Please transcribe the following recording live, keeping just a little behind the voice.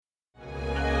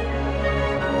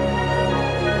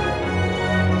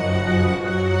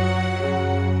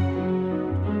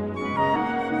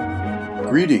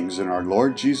Greetings in our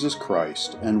Lord Jesus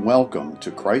Christ, and welcome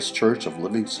to Christ Church of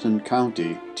Livingston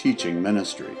County Teaching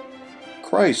Ministry.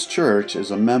 Christ Church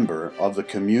is a member of the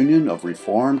Communion of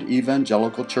Reformed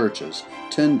Evangelical Churches,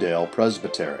 Tyndale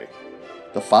Presbytery.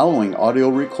 The following audio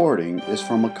recording is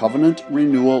from a covenant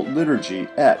renewal liturgy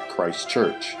at Christ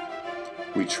Church.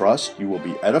 We trust you will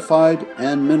be edified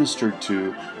and ministered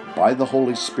to by the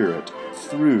Holy Spirit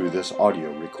through this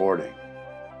audio recording.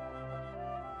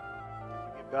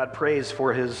 God praise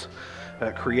for His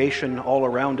creation all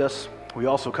around us. We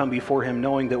also come before Him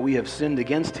knowing that we have sinned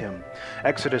against Him.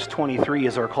 Exodus 23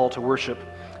 is our call to worship,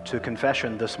 to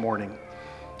confession this morning.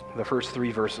 The first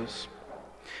 3 verses.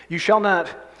 You shall not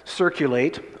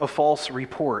circulate a false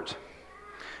report.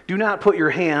 Do not put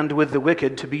your hand with the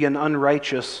wicked to be an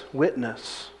unrighteous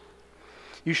witness.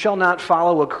 You shall not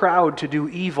follow a crowd to do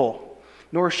evil,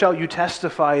 nor shall you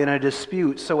testify in a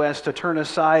dispute so as to turn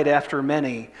aside after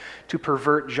many to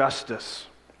pervert justice.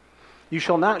 You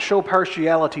shall not show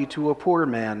partiality to a poor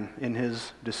man in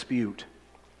his dispute.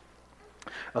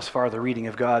 Thus far, the reading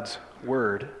of God's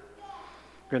Word.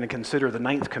 We're going to consider the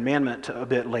 9th commandment a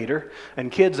bit later.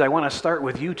 And kids, I want to start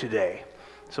with you today.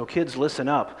 So kids, listen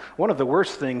up. One of the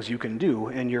worst things you can do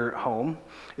in your home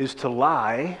is to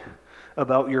lie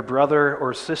about your brother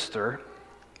or sister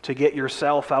to get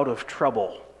yourself out of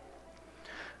trouble.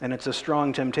 And it's a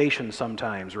strong temptation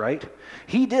sometimes, right?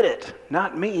 He did it,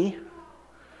 not me.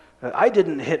 I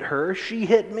didn't hit her, she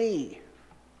hit me,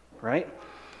 right?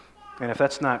 And if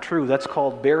that's not true, that's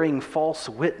called bearing false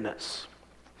witness.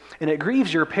 And it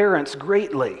grieves your parents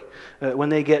greatly when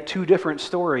they get 2 different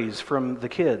stories from the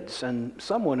kids, and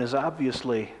someone is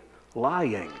obviously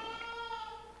lying.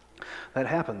 That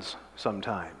happens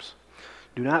sometimes.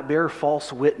 Do not bear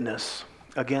false witness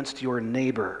against your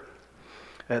neighbor.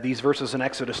 These verses in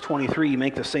Exodus 23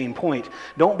 make the same point.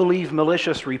 Don't believe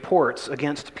malicious reports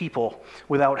against people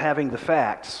without having the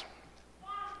facts.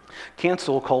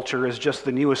 Cancel culture is just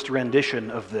the newest rendition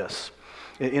of this.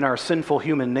 In our sinful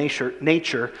human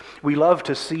nature, we love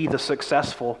to see the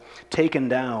successful taken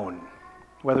down,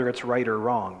 whether it's right or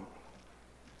wrong.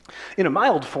 In a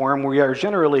mild form, we are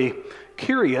generally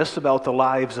curious about the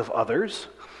lives of others,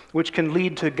 which can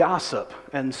lead to gossip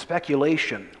and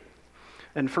speculation.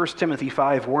 And 1 Timothy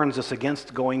 5 warns us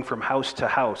against going from house to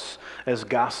house as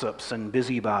gossips and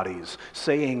busybodies,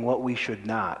 saying what we should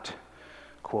not,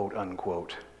 quote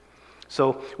unquote.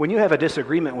 So when you have a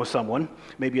disagreement with someone,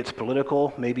 maybe it's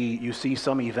political, maybe you see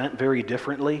some event very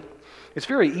differently, it's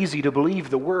very easy to believe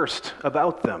the worst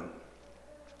about them.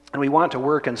 And we want to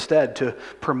work instead to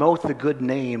promote the good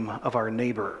name of our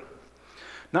neighbor.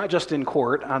 Not just in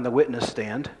court, on the witness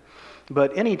stand,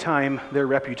 but anytime their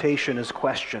reputation is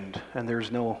questioned and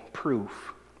there's no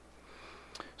proof.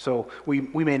 So we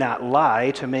may not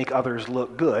lie to make others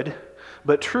look good,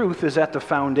 but truth is at the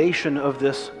foundation of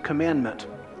this commandment.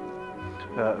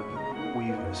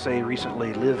 We say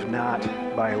recently, live not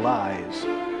by lies.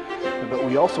 But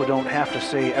we also don't have to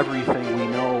say everything we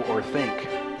know or think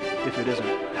if it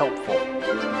isn't helpful.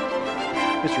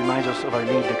 This reminds us of our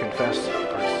need to confess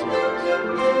our sins.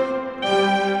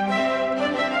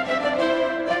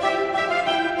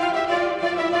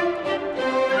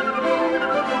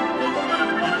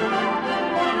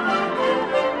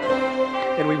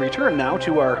 And we return now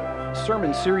to our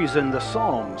sermon series in the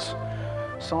Psalms.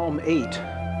 Psalm 8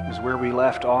 is where we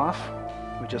left off.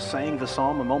 We just sang the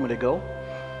psalm a moment ago.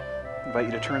 I invite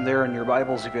you to turn there in your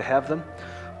Bibles if you have them.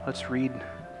 Let's read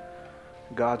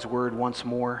God's Word once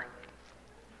more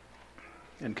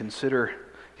and consider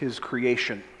His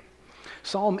creation.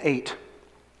 Psalm 8.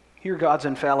 Hear God's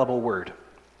infallible word.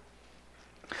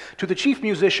 To the chief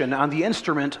musician on the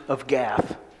instrument of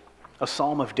Gath, a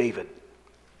psalm of David.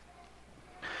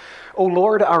 O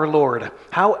Lord, our Lord,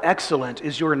 how excellent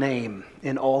is your name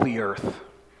in all the earth,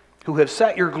 who have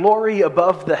set your glory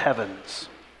above the heavens.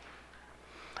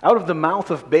 Out of the mouth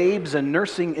of babes and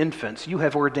nursing infants you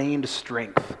have ordained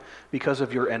strength because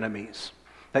of your enemies,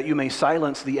 that you may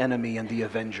silence the enemy and the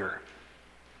avenger.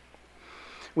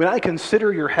 When I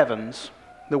consider your heavens,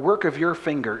 the work of your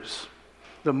fingers,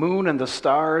 the moon and the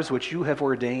stars which you have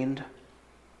ordained,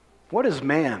 what is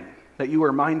man that you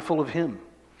are mindful of him?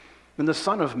 And the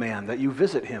Son of Man, that you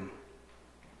visit him.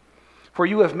 For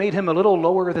you have made him a little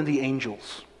lower than the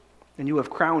angels, and you have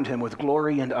crowned him with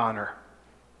glory and honor.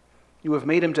 You have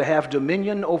made him to have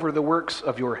dominion over the works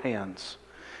of your hands.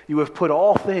 You have put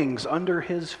all things under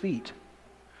his feet,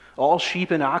 all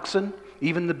sheep and oxen,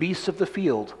 even the beasts of the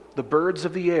field, the birds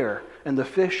of the air, and the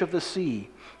fish of the sea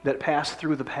that pass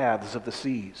through the paths of the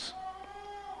seas.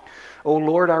 O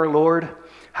Lord, our Lord,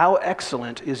 how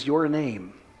excellent is your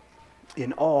name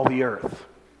in all the earth.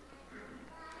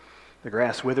 The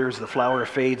grass withers, the flower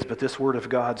fades, but this word of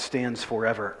God stands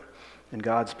forever. And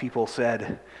God's people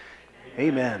said,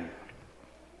 Amen.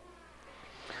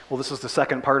 Well, this is the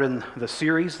second part in the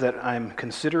series that I'm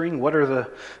considering. What are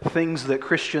the things that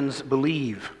Christians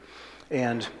believe?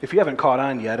 And if you haven't caught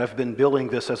on yet, I've been building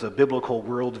this as a biblical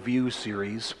worldview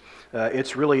series.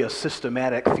 It's really a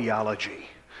systematic theology.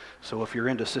 So if you're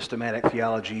into systematic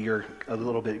theology, you're a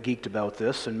little bit geeked about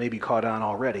this and maybe caught on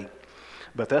already.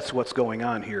 But that's what's going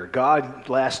on here. God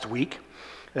last week,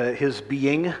 his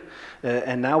being,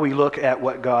 and now we look at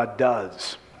what God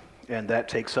does. And that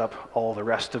takes up all the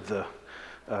rest of the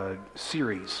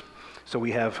series. So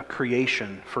we have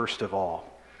creation first of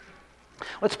all.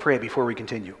 Let's pray before we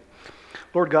continue.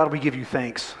 Lord God, we give you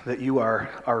thanks that you are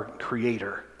our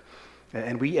creator.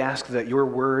 And we ask that your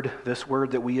word, this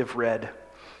word that we have read,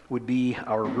 would be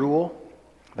our rule,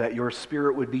 that your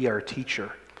Spirit would be our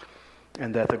teacher,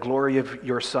 and that the glory of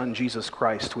your Son, Jesus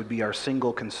Christ, would be our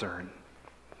single concern.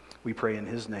 We pray in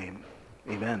his name.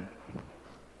 Amen.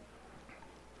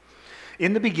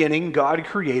 In the beginning, God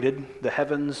created the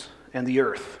heavens and the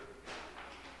earth.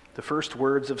 The first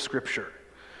words of Scripture.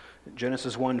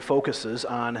 Genesis 1 focuses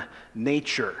on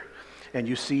nature. And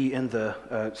you see in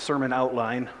the sermon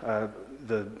outline,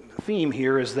 the theme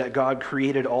here is that God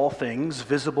created all things,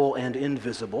 visible and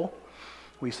invisible.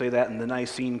 We say that in the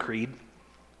Nicene Creed.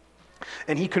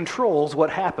 And he controls what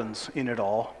happens in it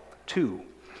all, too.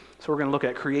 So we're going to look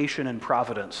at creation and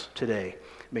providence today,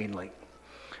 mainly.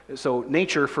 So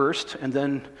nature first, and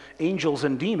then angels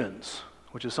and demons,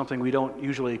 which is something we don't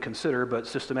usually consider, but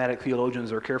systematic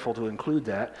theologians are careful to include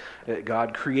that.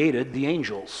 God created the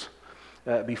angels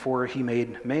before he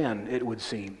made man, it would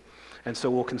seem. And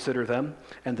so we'll consider them.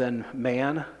 And then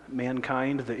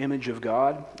mankind, the image of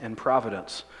God, and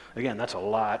providence. Again, that's a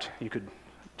lot. You could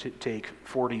take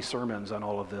 40 sermons on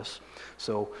all of this.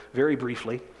 So very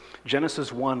briefly,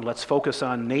 Genesis 1, let's focus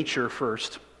on nature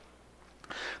first.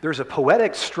 There's a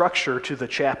poetic structure to the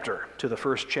chapter, to the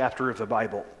first chapter of the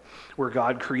Bible, where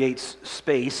God creates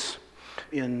space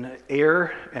in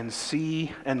air and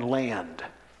sea and land.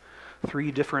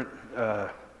 Three different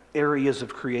areas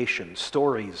of creation,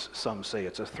 stories, some say.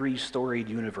 It's a three-storied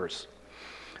universe.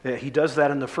 He does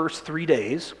that in the first 3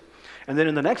 days, and then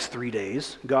in the next 3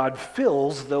 days, God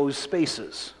fills those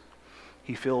spaces.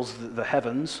 He fills the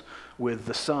heavens with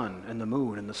the sun and the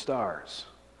moon and the stars.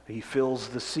 He fills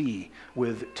the sea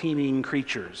with teeming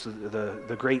creatures,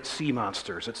 the great sea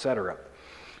monsters, etc.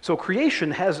 So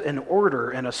creation has an order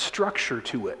and a structure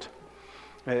to it.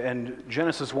 And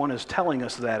Genesis 1 is telling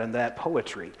us that in that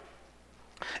poetry.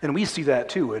 And we see that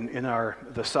too in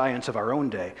the science of our own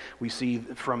day. We see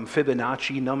from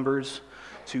Fibonacci numbers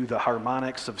to the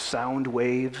harmonics of sound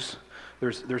waves.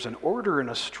 There's an order and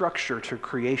a structure to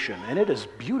creation, and it is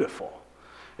beautiful.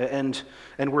 And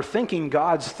we're thinking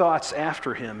God's thoughts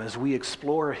after him as we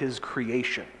explore his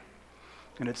creation.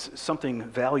 And it's something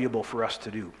valuable for us to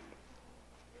do.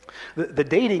 The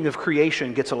dating of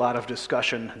creation gets a lot of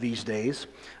discussion these days.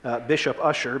 Bishop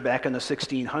Ussher, back in the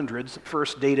 1600s,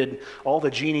 first dated all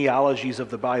the genealogies of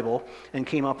the Bible and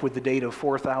came up with the date of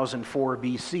 4004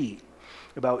 BC,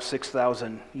 about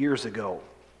 6,000 years ago.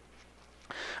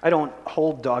 I don't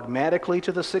hold dogmatically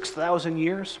to the 6,000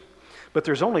 years, but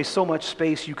there's only so much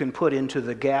space you can put into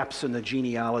the gaps in the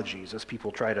genealogies as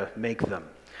people try to make them.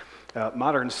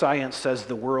 Modern science says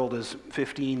the world is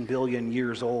 15 billion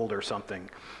years old or something,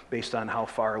 based on how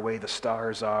far away the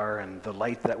stars are and the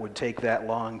light that would take that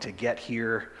long to get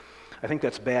here. I think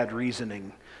that's bad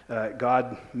reasoning.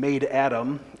 God made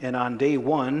Adam, and on day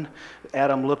one,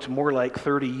 Adam looked more like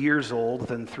 30 years old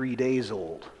than 3 days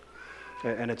old.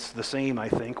 And it's the same, I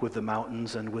think, with the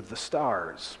mountains and with the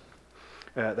stars.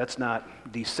 That's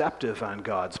not deceptive on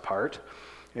God's part.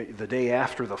 The day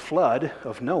after the flood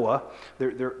of Noah,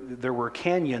 there were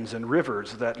canyons and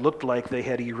rivers that looked like they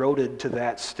had eroded to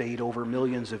that state over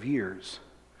millions of years.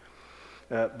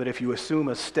 But if you assume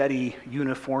a steady,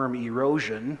 uniform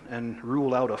erosion and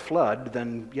rule out a flood,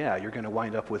 then yeah, you're going to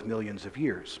wind up with millions of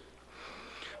years.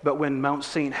 But when Mount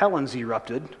St. Helens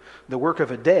erupted, the work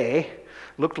of a day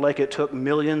looked like it took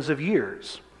millions of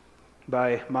years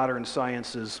by modern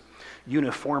science's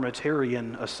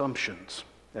uniformitarian assumptions,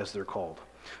 as they're called.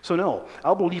 So no,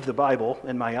 I'll believe the Bible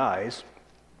in my eyes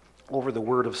over the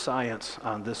word of science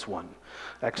on this one.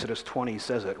 Exodus 20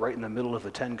 says it right in the middle of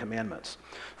the Ten Commandments.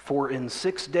 For in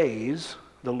 6 days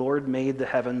the Lord made the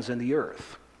heavens and the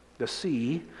earth, the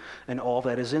sea, and all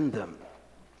that is in them.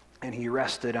 And he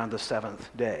rested on the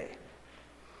seventh day.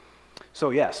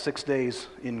 So yes, 6 days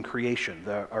in creation.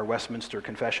 Our Westminster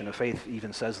Confession of Faith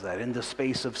even says that, in the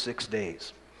space of 6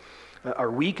 days.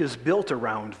 Our week is built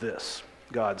around this.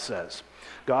 God says.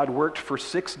 God worked for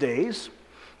 6 days,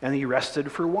 and he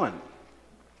rested for one.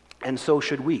 And so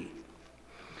should we.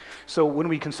 So when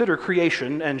we consider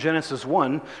creation and Genesis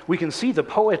 1, we can see the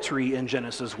poetry in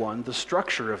Genesis 1, the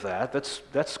structure of that.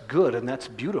 That's good and that's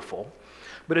beautiful.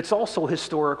 But it's also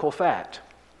historical fact.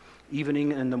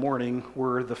 Evening and the morning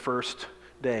were the first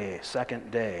day,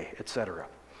 second day, etc.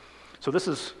 So this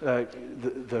is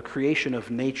the creation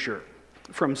of nature.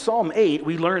 From Psalm 8,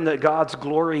 we learn that God's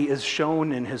glory is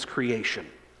shown in his creation.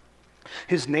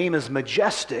 His name is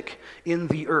majestic in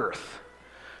the earth.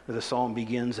 The psalm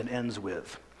begins and ends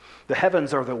with. The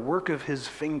heavens are the work of his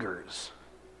fingers,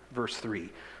 verse 3.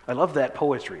 I love that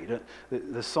poetry.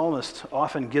 The psalmist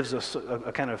often gives us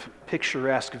a kind of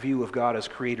picturesque view of God as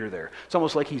creator there. It's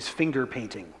almost like he's finger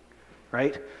painting,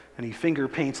 right? And he finger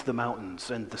paints the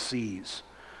mountains and the seas.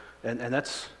 And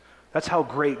that's how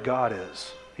great God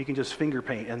is. He can just finger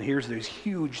paint, and here's these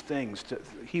huge things,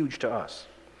 huge to us.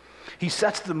 He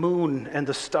sets the moon and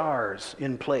the stars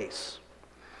in place.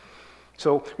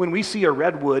 So when we see a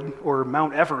redwood or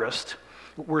Mount Everest,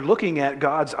 we're looking at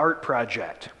God's art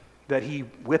project that he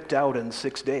whipped out in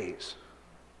 6 days.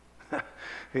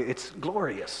 It's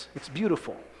glorious. It's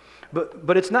beautiful.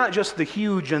 But it's not just the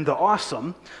huge and the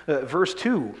awesome. Verse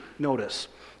 2, notice,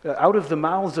 out of the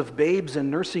mouths of babes and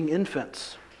nursing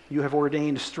infants, you have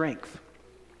ordained strength.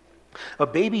 A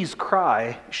baby's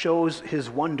cry shows his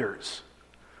wonders.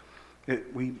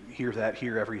 We hear that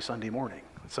here every Sunday morning.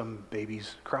 Some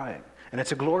babies crying. And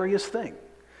it's a glorious thing.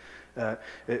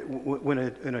 When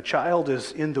a child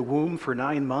is in the womb for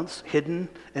 9 months, hidden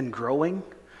and growing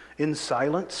in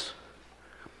silence,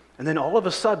 and then all of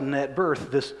a sudden at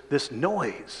birth, this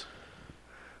noise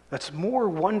that's more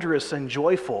wondrous and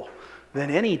joyful than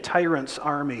any tyrant's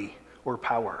army or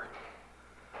power.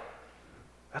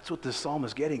 That's what this psalm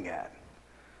is getting at.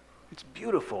 It's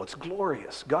beautiful. It's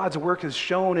glorious. God's work is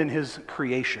shown in his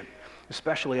creation,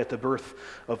 especially at the birth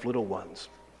of little ones.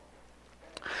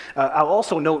 I'll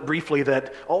also note briefly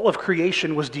that all of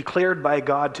creation was declared by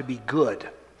God to be good.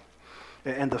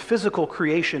 And the physical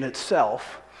creation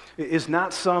itself is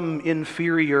not some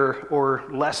inferior or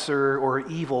lesser or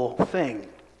evil thing.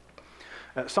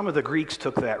 Some of the Greeks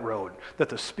took that road, that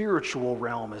the spiritual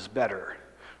realm is better,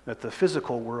 that the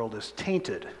physical world is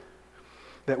tainted,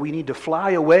 that we need to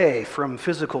fly away from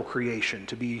physical creation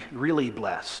to be really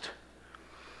blessed.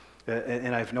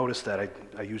 And I've noticed that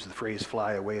I use the phrase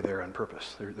fly away there on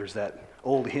purpose. There's that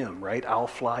old hymn, right? I'll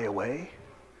fly away,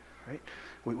 right?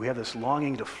 We have this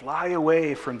longing to fly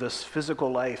away from this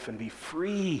physical life and be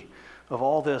free of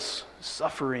all this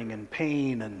suffering and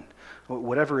pain and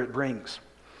whatever it brings.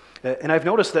 And I've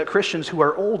noticed that Christians who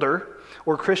are older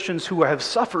or Christians who have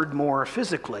suffered more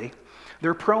physically,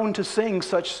 they're prone to sing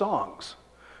such songs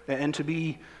and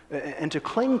to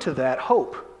cling to that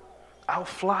hope. I'll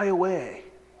fly away.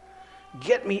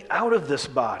 Get me out of this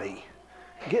body.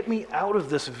 Get me out of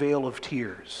this vale of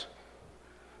tears,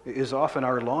 is often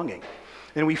our longing.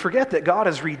 And we forget that God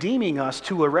is redeeming us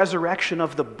to a resurrection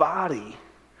of the body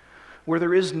where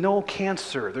there is no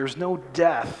cancer, there's no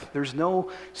death, there's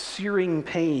no searing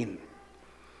pain.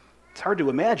 It's hard to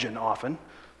imagine often,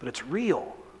 but it's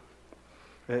real.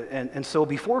 And so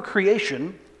before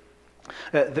creation,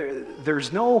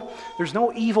 there's no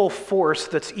evil force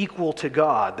that's equal to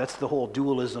God. That's the whole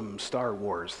dualism Star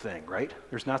Wars thing, right?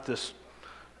 There's not this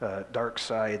dark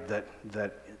side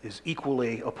that is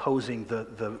equally opposing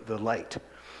the light.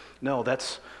 No,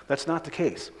 that's not the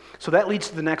case. So that leads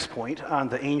to the next point on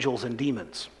the angels and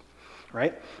demons,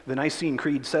 right? The Nicene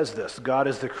Creed says this: God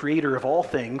is the creator of all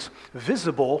things,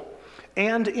 visible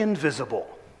and invisible.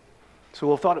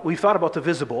 So we've thought about the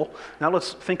visible. Now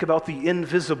let's think about the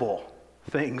invisible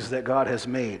things that God has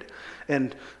made.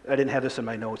 And I didn't have this in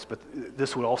my notes, but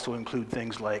this would also include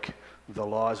things like the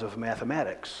laws of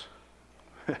mathematics,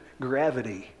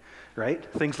 gravity, right?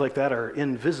 Things like that are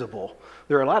invisible.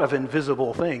 There are a lot of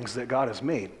invisible things that God has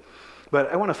made.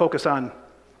 But I want to focus on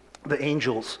the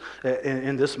angels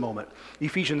in this moment.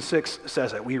 Ephesians 6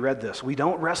 says it. We read this. We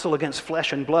don't wrestle against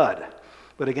flesh and blood,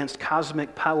 but against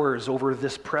cosmic powers over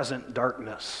this present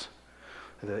darkness,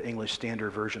 the English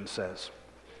Standard Version says.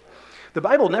 The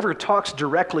Bible never talks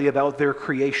directly about their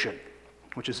creation,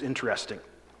 which is interesting.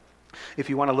 If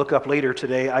you want to look up later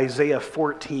today, Isaiah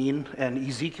 14 and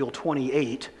Ezekiel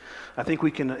 28, I think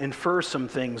we can infer some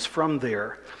things from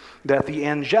there, that the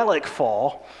angelic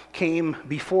fall came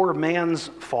before man's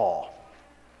fall,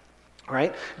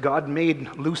 right? God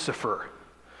made Lucifer.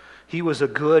 He was a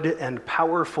good and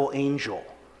powerful angel.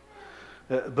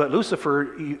 But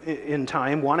Lucifer, in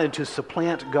time, wanted to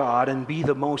supplant God and be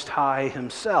the Most High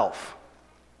himself.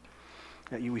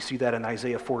 We see that in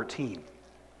Isaiah 14.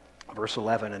 verse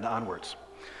 11 and onwards.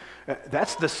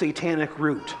 That's the satanic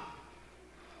root.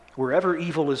 Wherever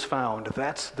evil is found,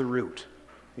 that's the root.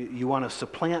 You want to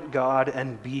supplant God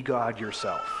and be God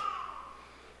yourself,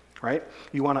 right?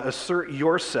 You want to assert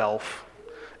yourself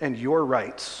and your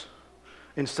rights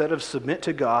instead of submit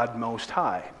to God Most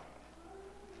High.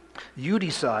 You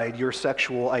decide your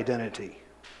sexual identity,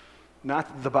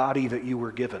 not the body that you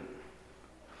were given.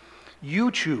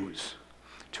 You choose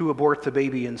to abort the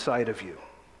baby inside of you.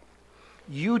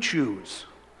 You choose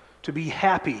to be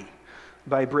happy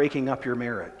by breaking up your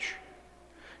marriage.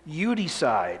 You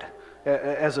decide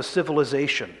as a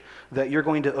civilization that you're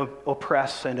going to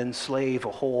oppress and enslave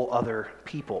a whole other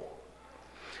people.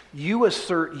 You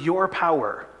assert your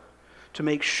power to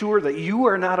make sure that you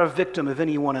are not a victim of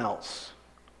anyone else.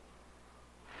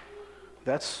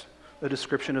 That's a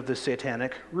description of the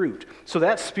satanic root. So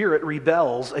that spirit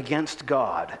rebels against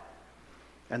God,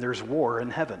 and there's war in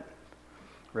heaven.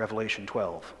 Revelation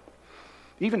 12.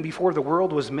 Even before the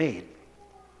world was made,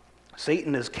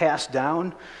 Satan is cast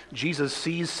down. Jesus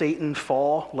sees Satan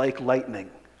fall like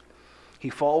lightning. He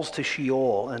falls to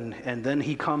Sheol, and then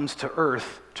he comes to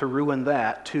earth to ruin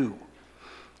that too.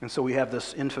 And so we have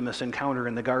this infamous encounter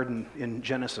in the garden in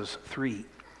Genesis 3.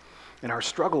 And our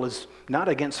struggle is not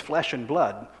against flesh and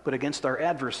blood, but against our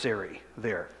adversary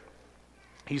there.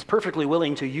 He's perfectly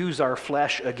willing to use our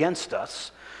flesh against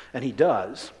us, and he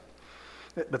does.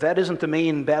 But that isn't the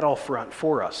main battlefront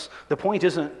for us. The point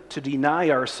isn't to deny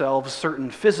ourselves certain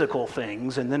physical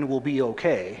things and then we'll be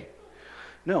okay.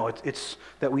 No, it's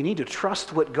that we need to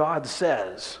trust what God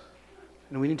says,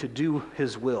 and we need to do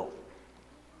his will.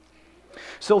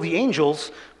 So the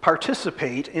angels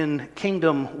participate in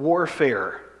kingdom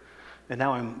warfare. And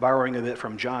now I'm borrowing a bit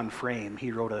from John Frame.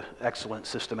 He wrote an excellent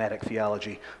systematic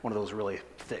theology, one of those really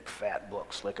thick, fat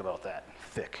books, slick about that,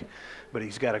 thick. But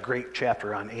he's got a great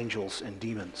chapter on angels and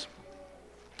demons.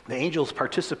 The angels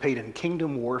participate in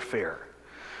kingdom warfare.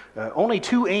 Only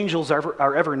 2 angels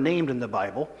are ever named in the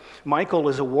Bible. Michael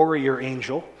is a warrior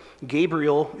angel.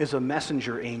 Gabriel is a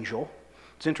messenger angel.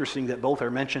 It's interesting that both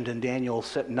are mentioned in Daniel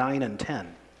 9 and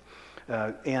 10.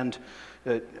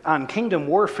 On kingdom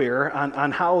warfare,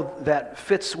 on how that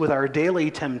fits with our daily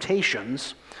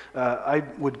temptations, I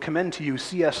would commend to you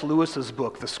C.S. Lewis's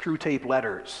book, The Screwtape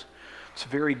Letters. It's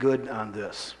very good on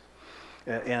this.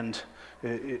 And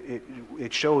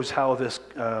it shows how this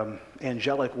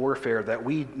angelic warfare that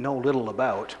we know little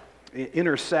about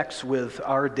intersects with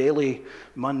our daily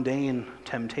mundane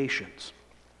temptations.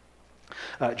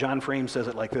 John Frame says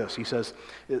it like this. He says,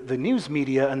 the news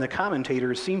media and the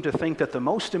commentators seem to think that the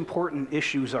most important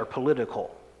issues are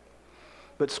political.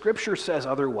 But Scripture says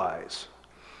otherwise.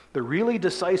 The really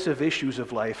decisive issues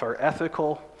of life are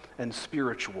ethical and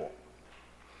spiritual.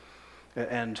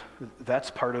 And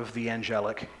that's part of the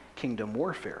angelic kingdom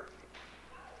warfare.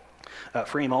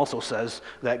 Frame also says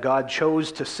that God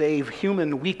chose to save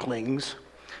human weaklings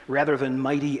rather than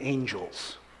mighty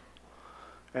angels.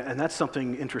 And that's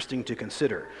something interesting to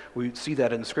consider. We see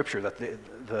that in Scripture, that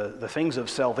the things of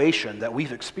salvation that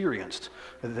we've experienced,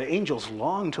 the angels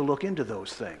long to look into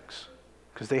those things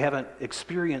because they haven't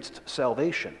experienced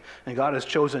salvation. And God has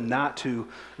chosen not to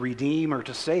redeem or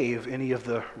to save any of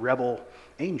the rebel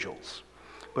angels.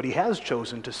 But he has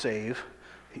chosen to save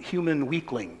human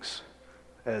weaklings,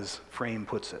 as Frame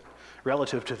puts it.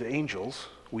 Relative to the angels,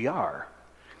 we are.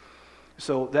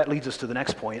 So that leads us to the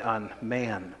next point on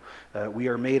man. We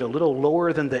are made a little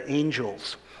lower than the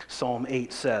angels, Psalm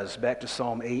 8 says. Back to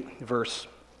Psalm 8,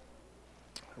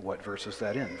 what verse is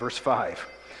that in? Verse 5.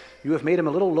 You have made him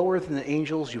a little lower than the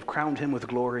angels. You've crowned him with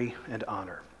glory and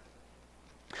honor.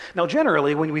 Now,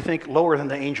 generally, when we think lower than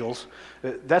the angels,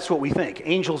 that's what we think.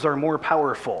 Angels are more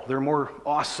powerful. They're more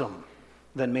awesome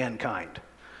than mankind.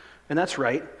 And that's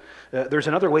right. There's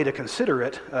another way to consider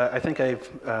it. I think I've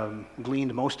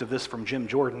gleaned most of this from Jim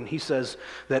Jordan. He says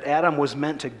that Adam was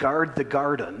meant to guard the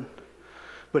garden,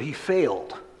 but he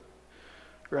failed.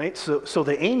 Right? So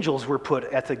the angels were put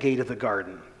at the gate of the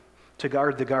garden to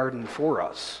guard the garden for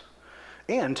us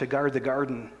and to guard the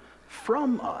garden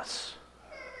from us.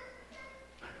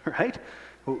 Right?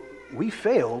 We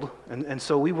failed, and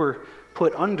so we were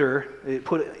put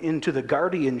into the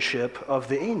guardianship of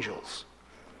the angels.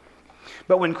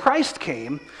 But when Christ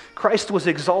came, Christ was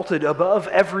exalted above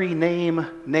every name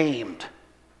named.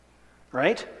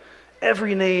 Right?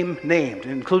 Every name named,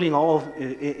 including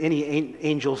any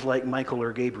angels like Michael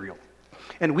or Gabriel.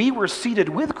 And we were seated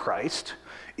with Christ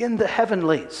in the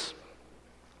heavenlies.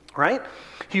 Right?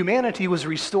 Humanity was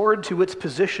restored to its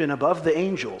position above the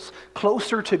angels,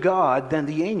 closer to God than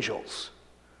the angels.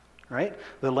 right?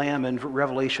 The Lamb in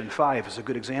Revelation 5 is a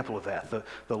good example of that.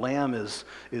 The Lamb is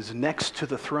next to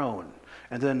the throne.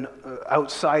 And then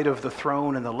outside of the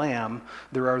throne and the Lamb,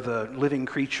 there are the living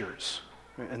creatures.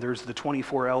 And there's the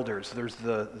 24 elders. There's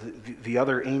the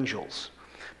other angels.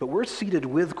 But we're seated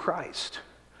with Christ.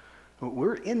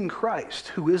 We're in Christ,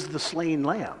 who is the slain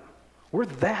Lamb. We're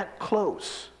that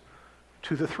close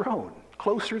to the throne.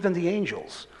 Closer than the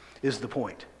angels is the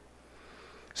point.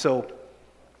 So,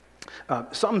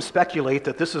 some speculate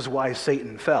that this is why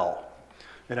Satan fell.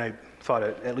 And I thought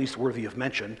it at least worthy of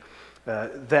mention.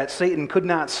 That Satan could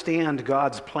not stand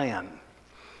God's plan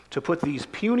to put these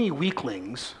puny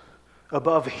weaklings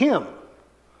above him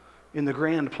in the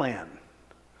grand plan.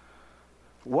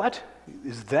 What?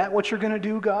 Is that what you're going to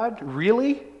do, God?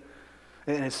 Really?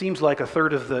 And it seems like a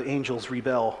third of the angels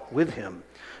rebel with him.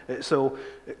 So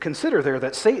consider there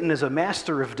that Satan is a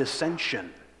master of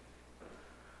dissension.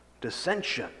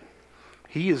 Dissension.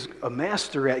 He is a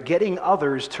master at getting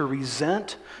others to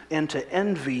resent and to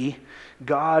envy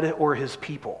God or his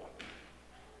people.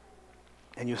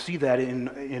 And you see that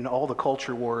in all the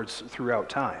culture wars throughout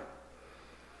time.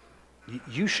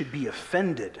 You should be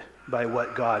offended by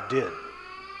what God did.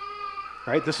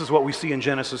 Right? This is what we see in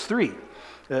Genesis 3,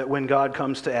 when God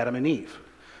comes to Adam and Eve.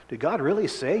 Did God really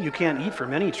say you can't eat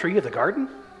from any tree of the garden?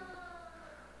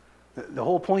 The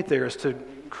whole point there is to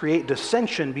create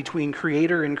dissension between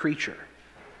creator and creature.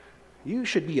 You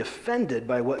should be offended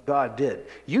by what God did.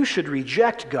 You should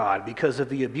reject God because of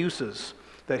the abuses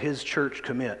that his church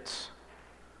commits.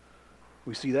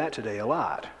 We see that today a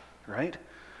lot, right?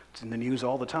 It's in the news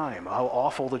all the time, how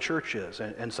awful the church is.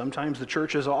 And sometimes the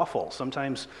church is awful.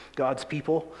 Sometimes God's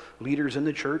people, leaders in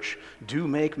the church, do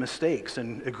make mistakes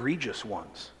and egregious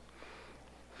ones.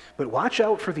 But watch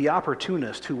out for the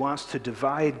opportunist who wants to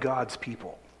divide God's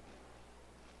people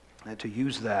and to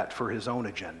use that for his own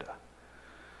agenda.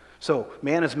 So,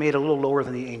 man is made a little lower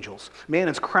than the angels. Man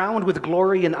is crowned with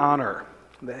glory and honor,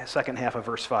 the second half of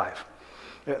verse 5.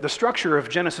 The structure of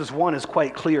Genesis 1 is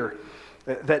quite clear.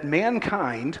 That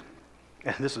mankind,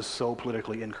 and this is so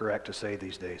politically incorrect to say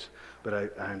these days,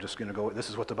 but I'm just going to go, this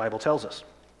is what the Bible tells us.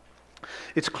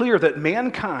 It's clear that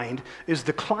mankind is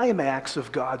the climax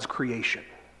of God's creation,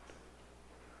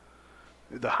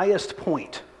 the highest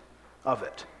point of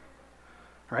it.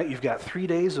 Right? You've got 3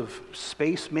 days of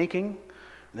space making,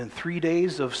 and then 3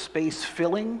 days of space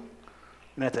filling,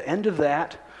 and at the end of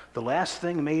that, the last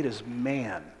thing made is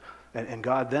man. And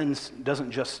God then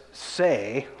doesn't just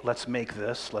say, let's make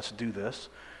this, let's do this.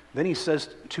 Then he says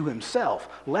to himself,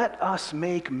 let us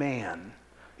make man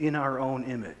in our own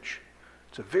image.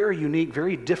 It's a very unique,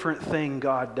 very different thing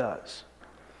God does.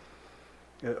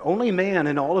 Only man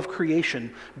in all of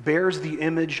creation bears the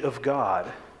image of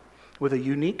God with a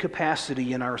unique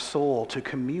capacity in our soul to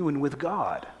commune with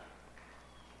God.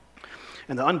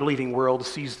 And the unbelieving world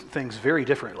sees things very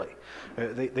differently.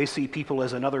 They see people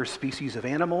as another species of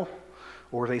animal,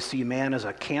 or they see man as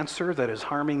a cancer that is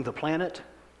harming the planet,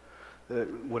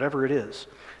 whatever it is.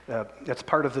 That's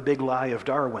part of the big lie of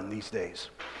Darwin these days.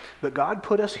 But God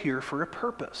put us here for a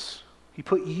purpose. He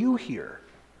put you here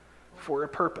for a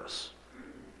purpose.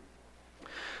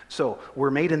 So,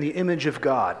 we're made in the image of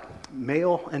God,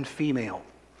 male and female,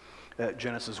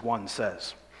 Genesis 1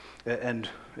 says. And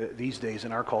these days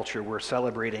in our culture, we're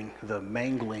celebrating the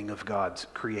mangling of God's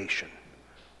creation.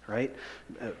 Right?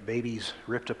 Babies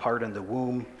ripped apart in the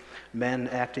womb, men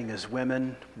acting as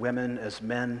women, women as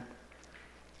men.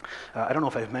 I don't know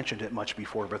if I've mentioned it much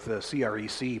before, but the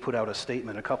CREC put out a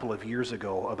statement a couple of years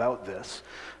ago about this,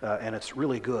 and it's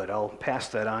really good. I'll pass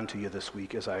that on to you this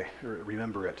week as I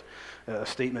remember it. A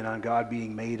statement on God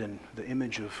being made in the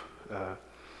image of,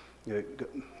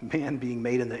 man being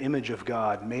made in the image of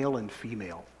God, male and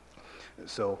female.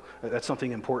 So that's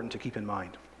something important to keep in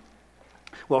mind.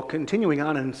 Well, continuing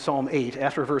on in Psalm 8,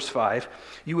 after verse 5,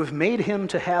 you have made him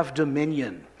to have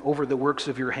dominion over the works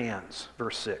of your hands,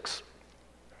 verse 6.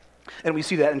 And we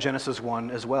see that in Genesis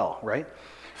 1 as well, right?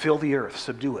 Fill the earth,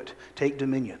 subdue it, take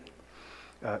dominion.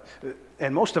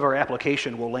 And most of our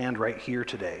application will land right here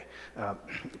today.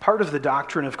 Part of the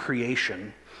doctrine of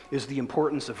creation is the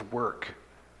importance of work.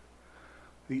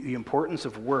 The importance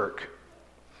of work.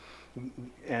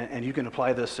 And you can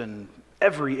apply this in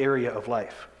every area of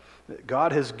life.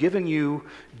 God has given you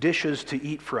dishes to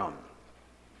eat from.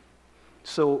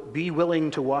 So be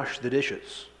willing to wash the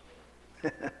dishes.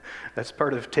 That's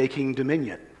part of taking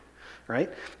dominion,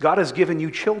 right? God has given you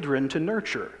children to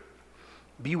nurture.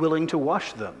 Be willing to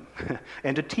wash them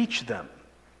and to teach them.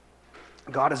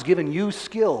 God has given you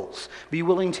skills. Be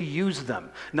willing to use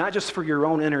them, not just for your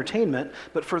own entertainment,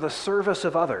 but for the service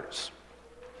of others.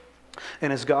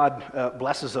 And as God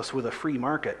blesses us with a free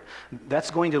market,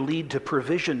 that's going to lead to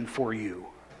provision for you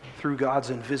through God's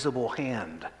invisible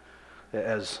hand,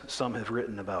 as some have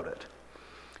written about it.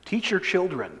 Teach your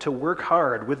children to work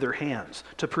hard with their hands,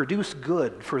 to produce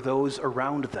good for those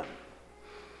around them.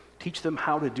 Teach them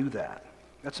how to do that.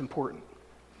 That's important.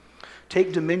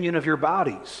 Take dominion of your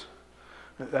bodies.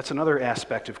 That's another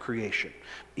aspect of creation.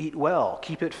 Eat well,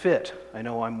 keep it fit. I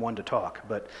know I'm one to talk,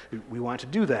 but we want to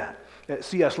do that.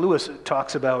 C.S. Lewis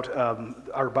talks about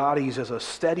our bodies as a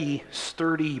steady,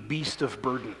 sturdy beast of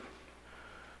burden.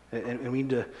 And we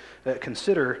need to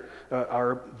consider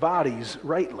our bodies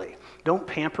rightly. Don't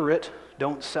pamper it.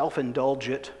 Don't self-indulge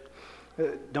it.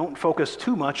 Don't focus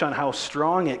too much on how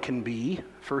strong it can be.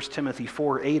 1 Timothy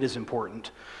 4:8 is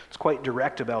important. It's quite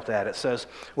direct about that. It says,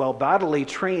 while bodily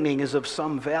training is of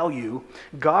some value,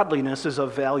 godliness is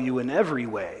of value in every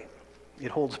way.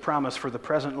 It holds promise for the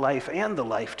present life and the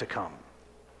life to come.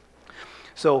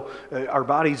 So our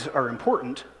bodies are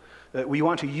important. We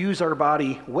want to use our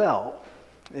body well,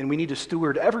 and we need to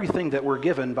steward everything that we're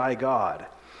given by God.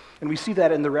 And we see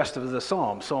that in the rest of the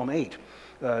psalm, Psalm 8.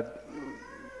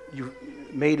 You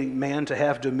made man to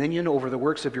have dominion over the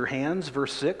works of your hands,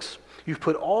 verse 6. You've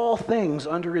put all things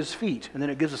under his feet. And then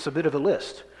it gives us a bit of a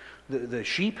list. The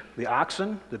sheep, the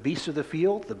oxen, the beasts of the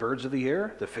field, the birds of the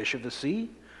air, the fish of the sea,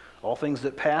 all things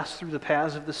that pass through the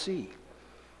paths of the sea.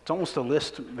 It's almost a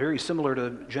list very similar to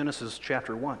Genesis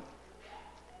chapter 1.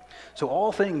 So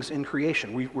all things in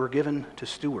creation we're given to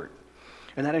steward.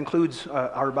 And that includes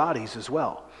our bodies as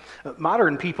well.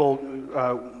 Modern people,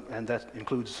 and that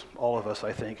includes all of us,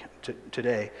 I think,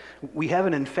 today, we have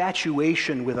an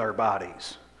infatuation with our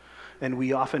bodies, and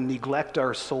we often neglect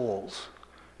our souls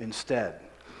instead.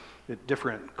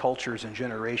 Different cultures and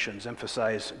generations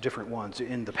emphasize different ones.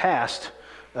 In the past,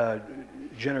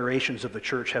 generations of the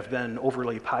church have been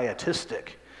overly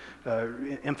pietistic,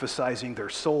 emphasizing their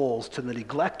souls to the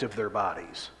neglect of their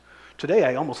bodies. Today,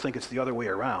 I almost think it's the other way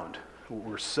around.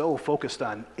 We're so focused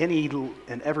on any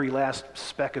and every last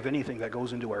speck of anything that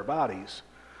goes into our bodies,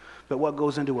 but what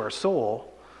goes into our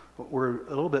soul, we're a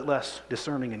little bit less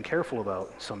discerning and careful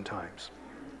about sometimes.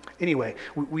 Anyway,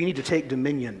 we need to take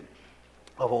dominion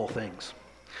of all things.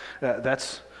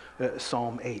 That's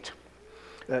Psalm 8.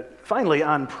 Finally,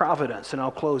 on providence, and I'll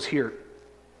close here.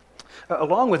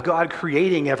 Along with God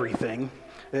creating everything,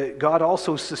 God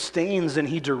also sustains and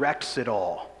he directs it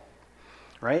all.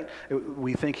 Right?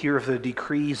 We think here of the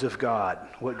decrees of God,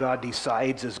 what God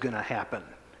decides is going to happen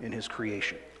in his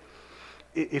creation.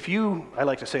 I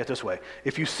like to say it this way,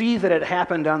 if you see that it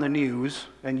happened on the news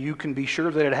and you can be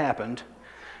sure that it happened,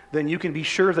 then you can be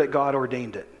sure that God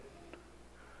ordained it.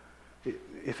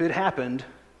 If it happened,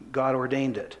 God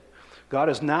ordained it. God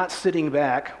is not sitting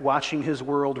back watching his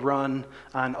world run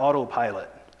on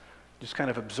autopilot, just kind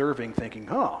of observing, thinking,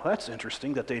 oh, that's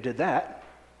interesting that they did that.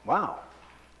 Wow.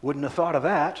 Wouldn't have thought of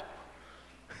that.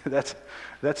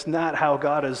 That's not how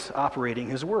God is operating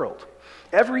his world.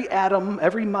 Every atom,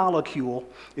 every molecule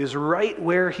is right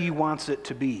where he wants it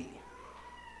to be.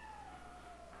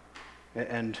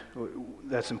 And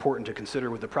that's important to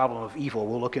consider with the problem of evil.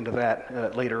 We'll look into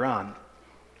that later on.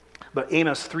 But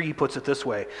Amos 3 puts it this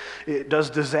way.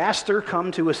 Does disaster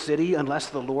come to a city unless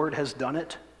the Lord has done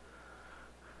it?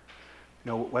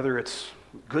 Whether it's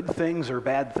good things or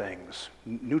bad things,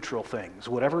 neutral things,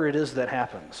 whatever it is that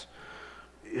happens,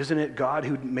 isn't it God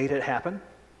who made it happen?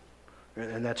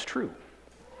 And that's true.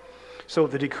 So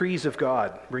the decrees of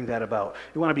God bring that about.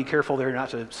 You want to be careful there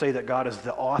not to say that God is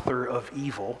the author of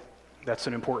evil. That's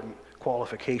an important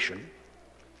qualification.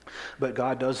 But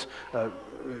God does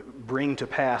bring to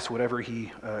pass whatever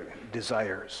he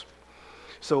desires.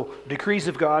 So decrees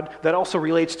of God, that also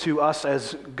relates to us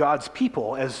as God's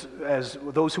people, as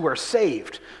those who are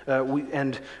saved.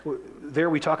 And there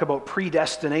we talk about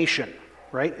predestination,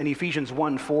 right? In Ephesians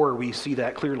 1:4 we see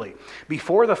that clearly.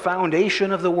 Before the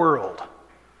foundation of the world,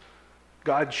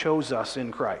 God chose us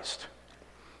in Christ.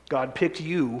 God picked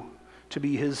you to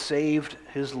be his saved,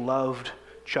 his loved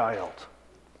child.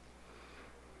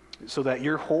 So that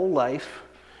your whole life,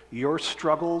 your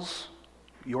struggles,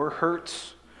 your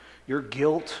hurts, your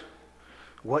guilt,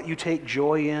 what you take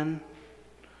joy in,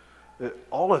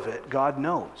 all of it, God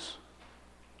knows.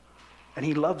 And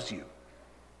he loves you.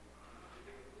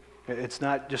 It's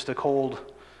not just a cold,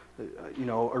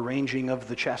 arranging of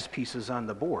the chess pieces on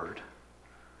the board.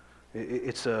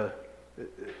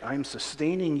 I'm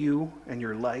sustaining you and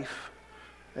your life,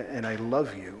 and I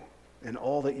love you and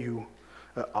all that you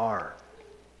are.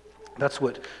 That's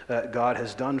what God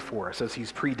has done for us, as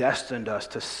he's predestined us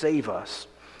to save us,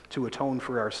 to atone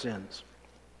for our sins.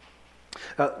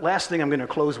 Last thing I'm going to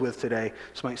close with today,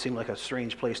 this might seem like a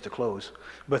strange place to close,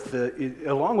 but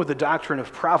along with the doctrine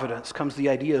of providence comes the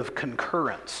idea of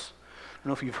concurrence. I don't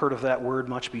know if you've heard of that word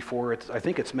much before. I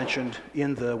think it's mentioned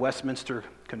in the Westminster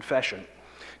Confession.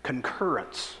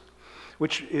 Concurrence,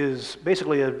 which is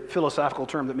basically a philosophical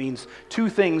term that means two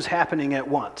things happening at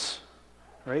once,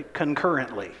 right?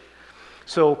 Concurrently.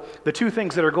 So the two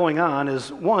things that are going on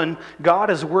is, one, God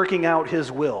is working out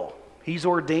his will. He's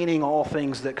ordaining all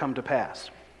things that come to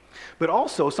pass. But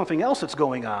also, something else that's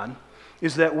going on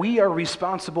is that we are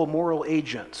responsible moral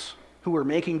agents who are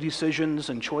making decisions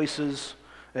and choices,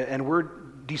 and we're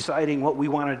deciding what we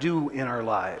want to do in our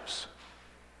lives,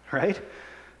 right?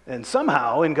 And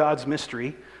somehow, in God's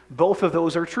mystery, both of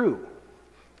those are true.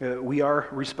 We are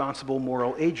responsible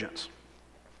moral agents.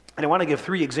 And I want to give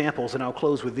 3 examples, and I'll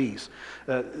close with these.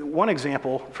 One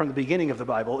example from the beginning of the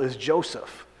Bible is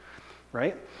Joseph,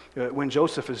 right? When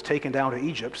Joseph is taken down to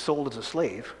Egypt, sold as a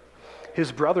slave,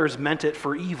 his brothers meant it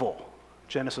for evil,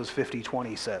 Genesis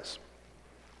 50:20 says.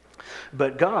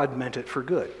 But God meant it for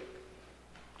good.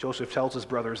 Joseph tells his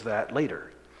brothers that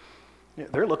later.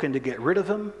 They're looking to get rid of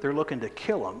him. They're looking to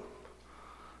kill him.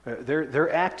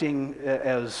 They're acting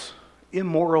as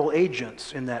immoral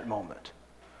agents in that moment.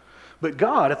 But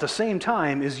God, at the same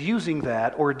time, is using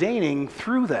that, ordaining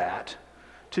through that,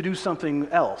 to do something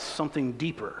else, something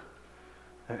deeper.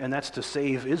 And that's to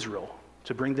save Israel,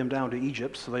 to bring them down to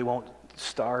Egypt so they won't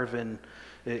starve in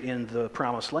the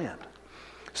promised land.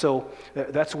 So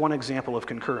that's one example of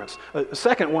concurrence. The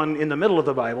second one in the middle of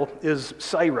the Bible is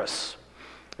Cyrus.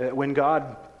 When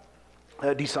God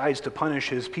decides to punish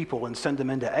his people and send them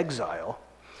into exile,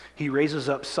 he raises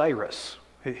up Cyrus,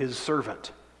 his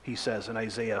servant, he says in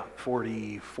Isaiah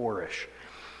 44-ish.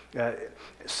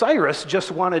 Cyrus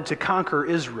just wanted to conquer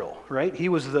Israel, right? He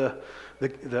was the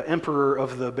emperor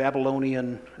of the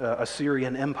Babylonian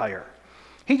Assyrian Empire.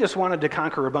 He just wanted to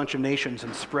conquer a bunch of nations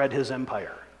and spread his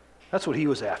empire. That's what he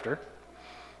was after.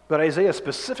 But Isaiah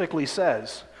specifically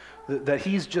says that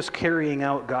he's just carrying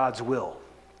out God's will.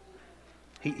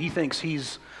 He thinks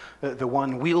he's the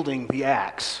one wielding the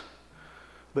axe,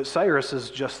 but Cyrus is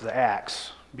just the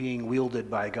axe being wielded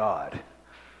by God,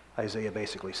 Isaiah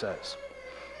basically says.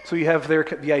 So you have there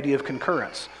the idea of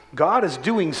concurrence. God is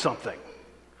doing something.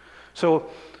 So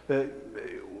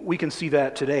we can see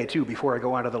that today too, before I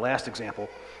go on to the last example.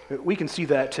 We can see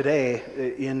that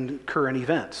today in current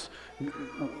events.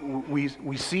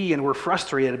 We see and we're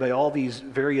frustrated by all these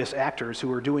various actors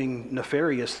who are doing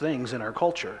nefarious things in our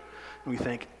culture. And we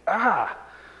think,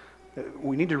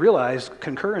 we need to realize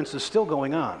concurrence is still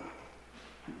going on.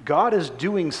 God is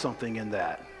doing something in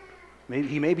that.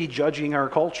 He may be judging our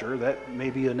culture. That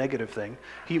may be a negative thing.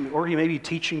 Or he may be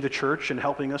teaching the church and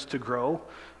helping us to grow.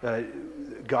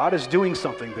 God is doing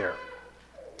something there.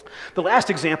 The last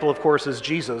example, of course, is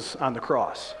Jesus on the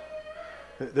cross.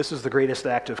 This is the greatest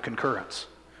act of concurrence.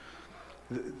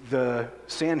 The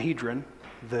Sanhedrin,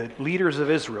 the leaders of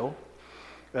Israel,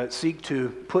 seek to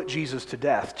put Jesus to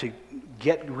death, to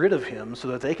get rid of him so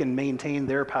that they can maintain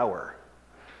their power.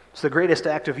 It's the greatest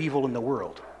act of evil in the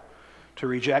world, to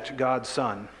reject God's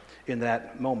Son in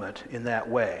that moment, in that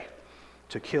way,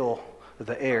 to kill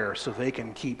the heir so they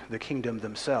can keep the kingdom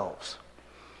themselves.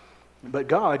 But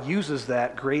God uses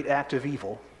that great act of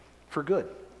evil for good.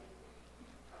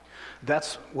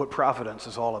 That's what providence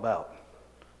is all about.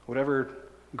 Whatever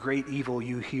great evil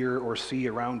you hear or see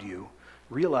around you,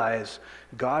 realize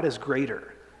God is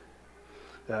greater.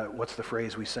 What's the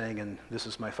phrase we sang in This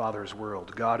Is My Father's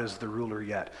World? God is the ruler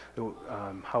yet.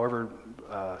 However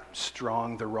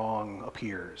strong the wrong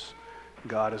appears,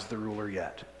 God is the ruler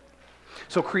yet.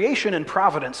 So creation and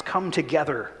providence come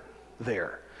together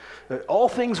there. All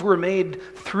things were made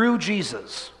through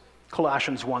Jesus,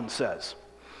 Colossians 1 says.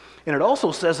 And it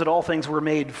also says that all things were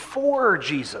made for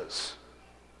Jesus,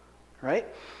 right?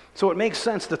 So it makes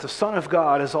sense that the Son of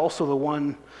God is also the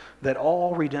one that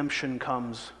all redemption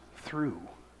comes through.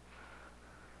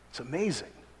 It's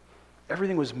amazing.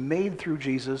 Everything was made through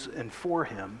Jesus and for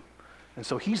him, and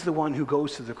so he's the one who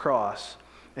goes to the cross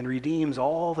and redeems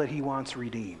all that he wants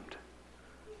redeemed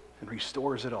and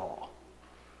restores it all.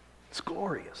 It's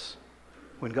glorious.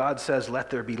 When God says, "Let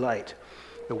there be light,"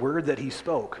 the word that he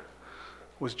spoke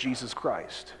was Jesus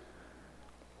Christ.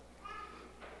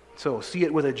 So see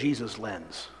it with a Jesus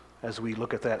lens as we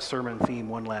look at that sermon theme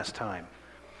one last time.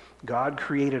 God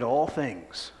created all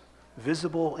things,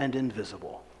 visible and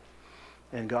invisible,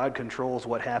 and God controls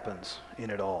what happens in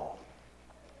it all.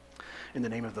 In the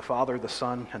name of the Father, the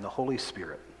Son, and the Holy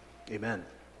Spirit, amen.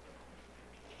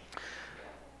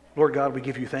 Lord God, we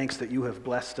give you thanks that you have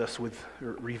blessed us with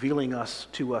revealing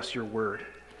to us your word.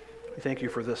 We thank you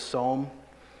for this psalm.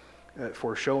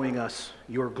 for showing us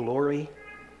your glory,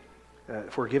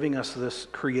 for giving us this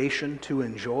creation to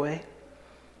enjoy,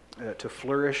 to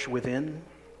flourish within.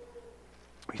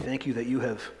 We thank you that you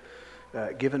have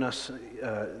given us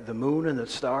the moon and the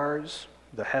stars,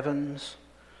 the heavens,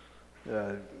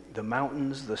 the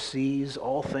mountains, the seas,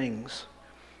 all things,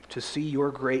 to see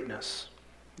your greatness,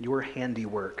 your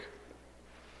handiwork.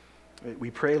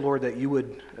 We pray, Lord, that you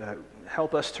would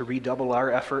help us to redouble our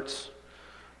efforts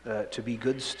to be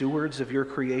good stewards of your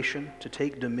creation, to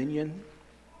take dominion,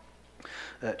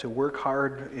 to work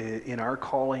hard in our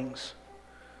callings,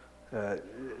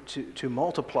 to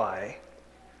multiply,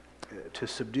 to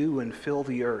subdue and fill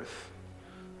the earth,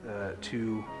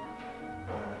 to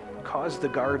cause the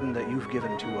garden that you've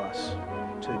given to us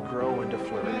to grow and to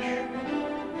flourish.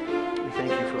 We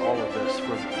thank you for all of this,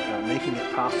 for making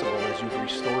it possible as you've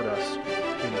restored us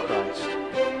in Christ.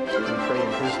 We pray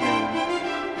in his name,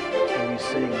 and we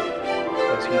sing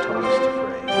as he taught us to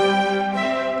pray.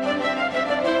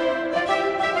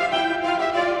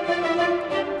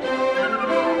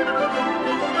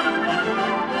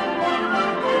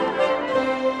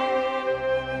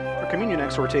 Communion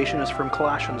exhortation is from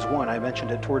Colossians 1. I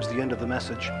mentioned it towards the end of the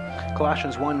message.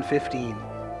 Colossians 1:15.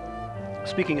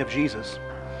 Speaking of Jesus,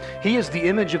 he is the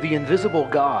image of the invisible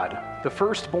God, the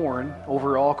firstborn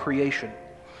over all creation.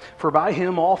 For by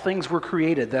him all things were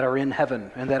created that are in heaven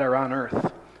and that are on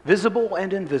earth, visible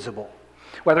and invisible,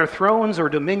 whether thrones or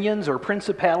dominions or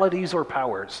principalities or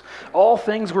powers. All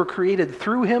things were created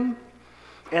through him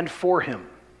and for him.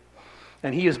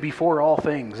 And he is before all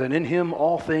things, and in him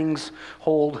all things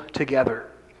hold together.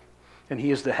 And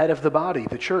he is the head of the body,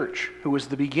 the church, who is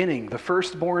the beginning, the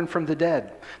firstborn from the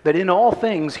dead, that in all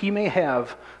things he may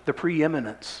have the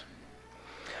preeminence.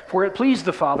 For it pleased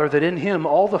the Father that in him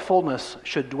all the fullness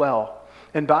should dwell,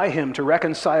 and by him to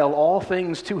reconcile all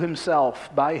things to himself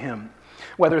by him,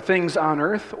 whether things on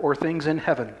earth or things in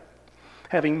heaven,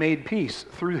 having made peace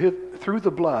through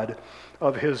the blood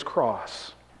of his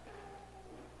cross.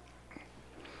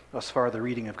 Thus far, the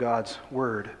reading of God's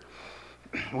word.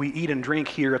 We eat and drink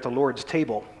here at the Lord's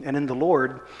table, and in the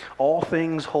Lord, all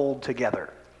things hold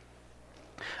together.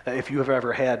 If you have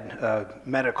ever had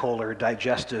medical or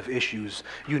digestive issues,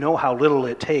 you know how little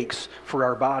it takes for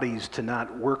our bodies to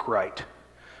not work right?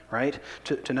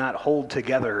 To not hold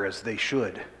together as they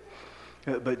should.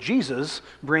 But Jesus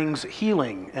brings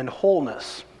healing and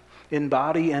wholeness in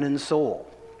body and in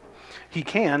soul. He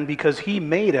can because he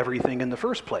made everything in the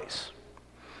first place.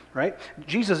 Right?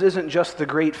 Jesus isn't just the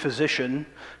great physician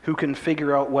who can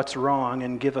figure out what's wrong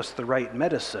and give us the right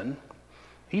medicine.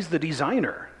 He's the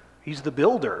designer. He's the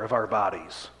builder of our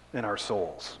bodies and our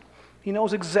souls. He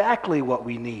knows exactly what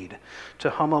we need to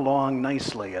hum along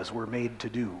nicely as we're made to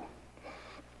do.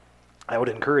 I would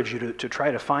encourage you to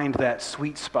try to find that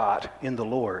sweet spot in the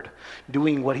Lord,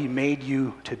 doing what he made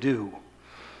you to do.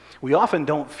 We often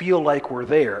don't feel like we're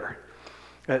there.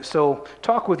 So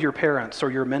talk with your parents or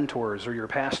your mentors or your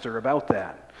pastor about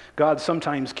that. God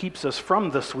sometimes keeps us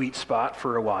from the sweet spot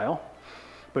for a while,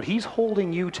 but he's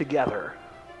holding you together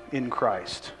in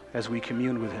Christ as we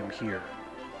commune with him here.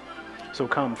 So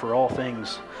come, for all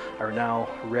things are now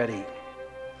ready.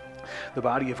 The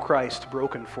body of Christ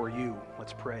broken for you.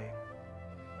 Let's pray.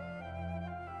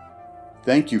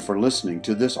 Thank you for listening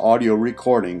to this audio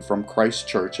recording from Christ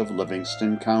Church of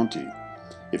Livingston County.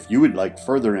 If you would like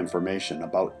further information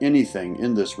about anything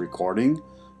in this recording,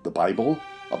 the Bible,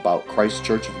 about Christ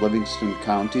Church of Livingston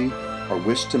County, or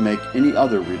wish to make any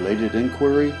other related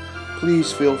inquiry,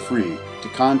 please feel free to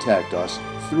contact us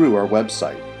through our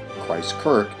website,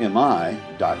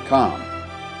 christkirkmi.com.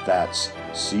 That's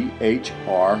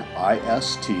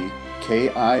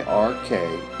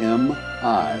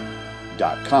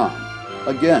CHRISTKIRKMI.com.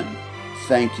 Again,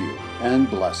 thank you and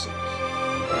blessings.